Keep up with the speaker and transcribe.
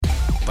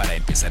para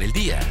empezar el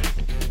día.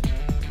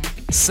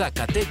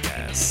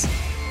 Zacatecas.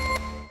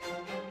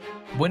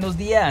 Buenos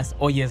días,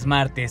 hoy es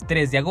martes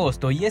 3 de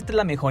agosto y esta es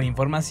la mejor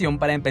información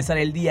para empezar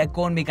el día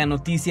con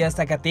Meganoticias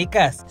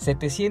Zacatecas.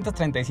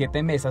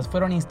 737 mesas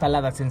fueron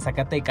instaladas en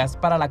Zacatecas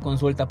para la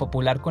consulta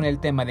popular con el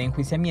tema de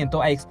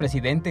enjuiciamiento a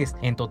expresidentes.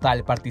 En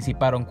total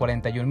participaron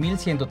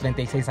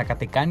 41.136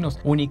 zacatecanos,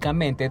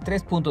 únicamente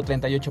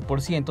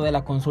 3.38% de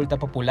la consulta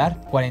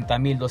popular.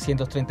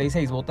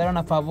 40.236 votaron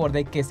a favor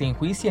de que se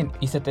enjuicien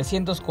y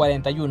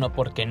 741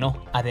 porque no.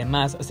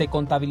 Además, se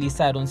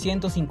contabilizaron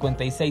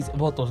 156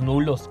 votos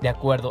nulos. De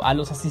acuerdo a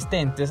los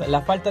asistentes,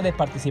 la falta de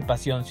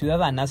participación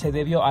ciudadana se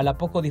debió a la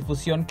poca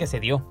difusión que se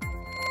dio.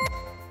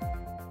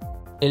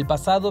 El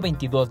pasado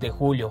 22 de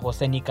julio,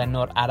 José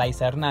Nicanor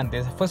Araiza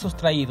Hernández fue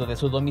sustraído de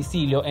su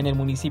domicilio en el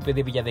municipio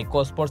de Villa de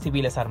Cos por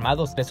civiles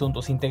armados,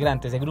 presuntos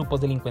integrantes de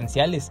grupos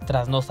delincuenciales.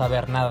 Tras no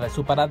saber nada de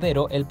su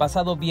paradero, el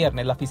pasado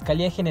viernes la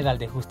Fiscalía General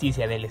de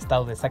Justicia del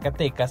Estado de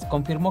Zacatecas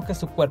confirmó que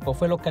su cuerpo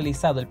fue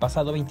localizado el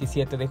pasado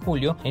 27 de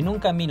julio en un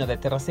camino de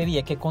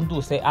terracería que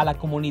conduce a la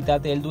comunidad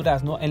de El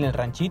Durazno en el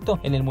Ranchito,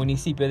 en el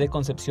municipio de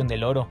Concepción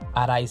del Oro.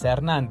 Araiza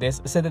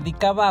Hernández se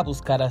dedicaba a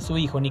buscar a su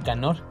hijo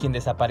Nicanor, quien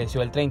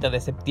desapareció el 30 de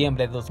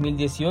septiembre de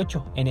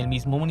 2018 en el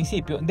mismo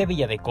municipio de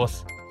Villa de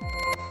Cos.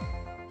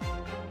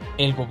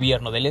 El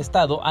gobierno del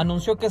estado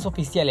anunció que es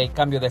oficial el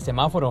cambio de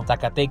semáforo.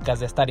 Zacatecas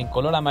de estar en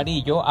color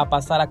amarillo a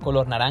pasar a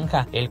color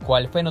naranja, el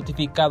cual fue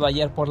notificado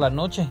ayer por la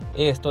noche.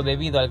 Esto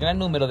debido al gran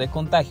número de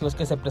contagios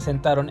que se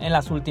presentaron en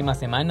las últimas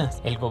semanas.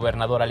 El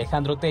gobernador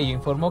Alejandro Tello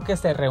informó que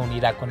se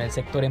reunirá con el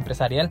sector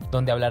empresarial,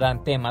 donde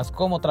hablarán temas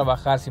como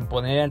trabajar sin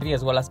poner en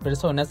riesgo a las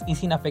personas y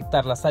sin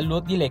afectar la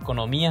salud y la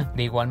economía.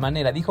 De igual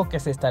manera dijo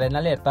que se estará en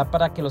alerta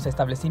para que los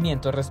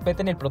establecimientos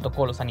respeten el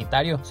protocolo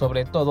sanitario,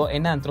 sobre todo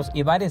en antros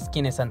y bares,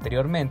 quienes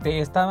anteriormente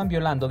estaban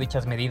violando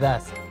dichas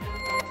medidas.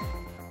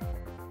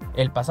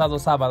 El pasado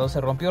sábado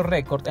se rompió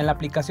récord en la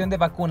aplicación de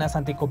vacunas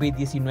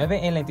anti-COVID-19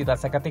 en la entidad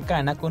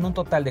zacatecana con un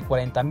total de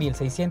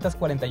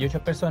 40.648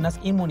 personas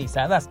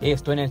inmunizadas,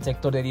 esto en el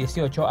sector de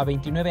 18 a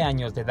 29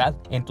 años de edad.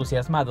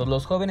 Entusiasmados,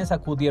 los jóvenes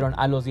acudieron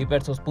a los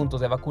diversos puntos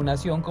de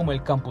vacunación como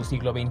el Campus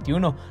Siglo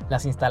XXI,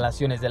 las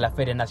instalaciones de la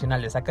Feria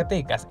Nacional de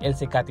Zacatecas, el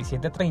Cecati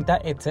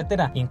 730,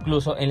 etc.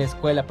 Incluso en la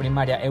escuela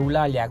primaria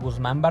Eulalia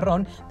Guzmán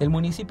Barrón del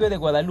municipio de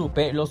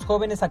Guadalupe, los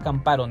jóvenes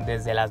acamparon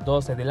desde las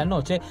 12 de la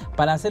noche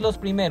para ser los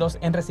primeros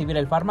en recibir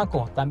el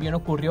fármaco. También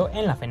ocurrió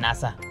en la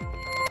FENASA.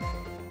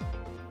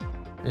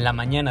 La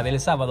mañana del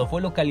sábado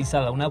fue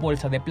localizada una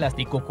bolsa de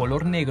plástico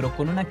color negro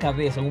con una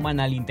cabeza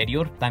humana al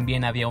interior.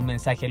 También había un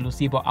mensaje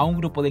alusivo a un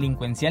grupo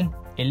delincuencial.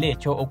 El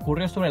hecho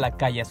ocurrió sobre la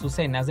calle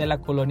Azucenas de la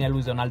colonia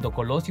Luis Donaldo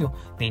Colosio.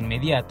 De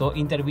inmediato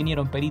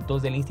intervinieron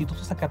peritos del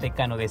Instituto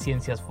Zacatecano de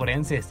Ciencias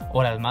Forenses.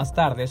 Horas más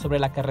tarde, sobre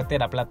la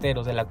carretera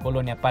Plateros de la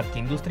colonia Parque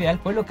Industrial,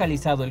 fue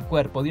localizado el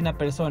cuerpo de una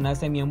persona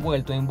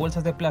semienvuelto en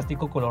bolsas de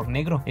plástico color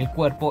negro. El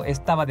cuerpo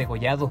estaba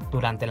degollado.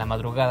 Durante la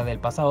madrugada del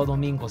pasado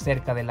domingo,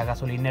 cerca de la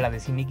gasolinera de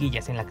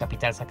Cimiguillas en la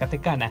capital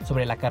zacatecana,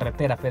 sobre la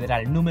carretera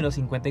federal número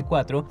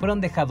 54,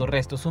 fueron dejados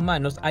restos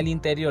humanos al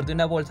interior de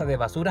una bolsa de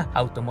basura.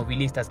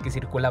 Automovilistas que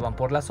circulaban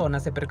por la zona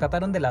se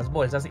percataron de las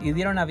bolsas y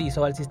dieron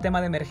aviso al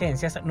sistema de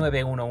emergencias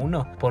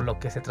 911, por lo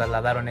que se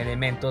trasladaron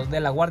elementos de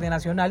la Guardia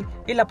Nacional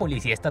y la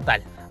Policía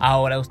Estatal.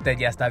 Ahora usted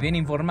ya está bien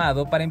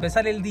informado para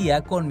empezar el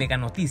día con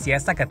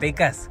Meganoticias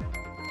Zacatecas.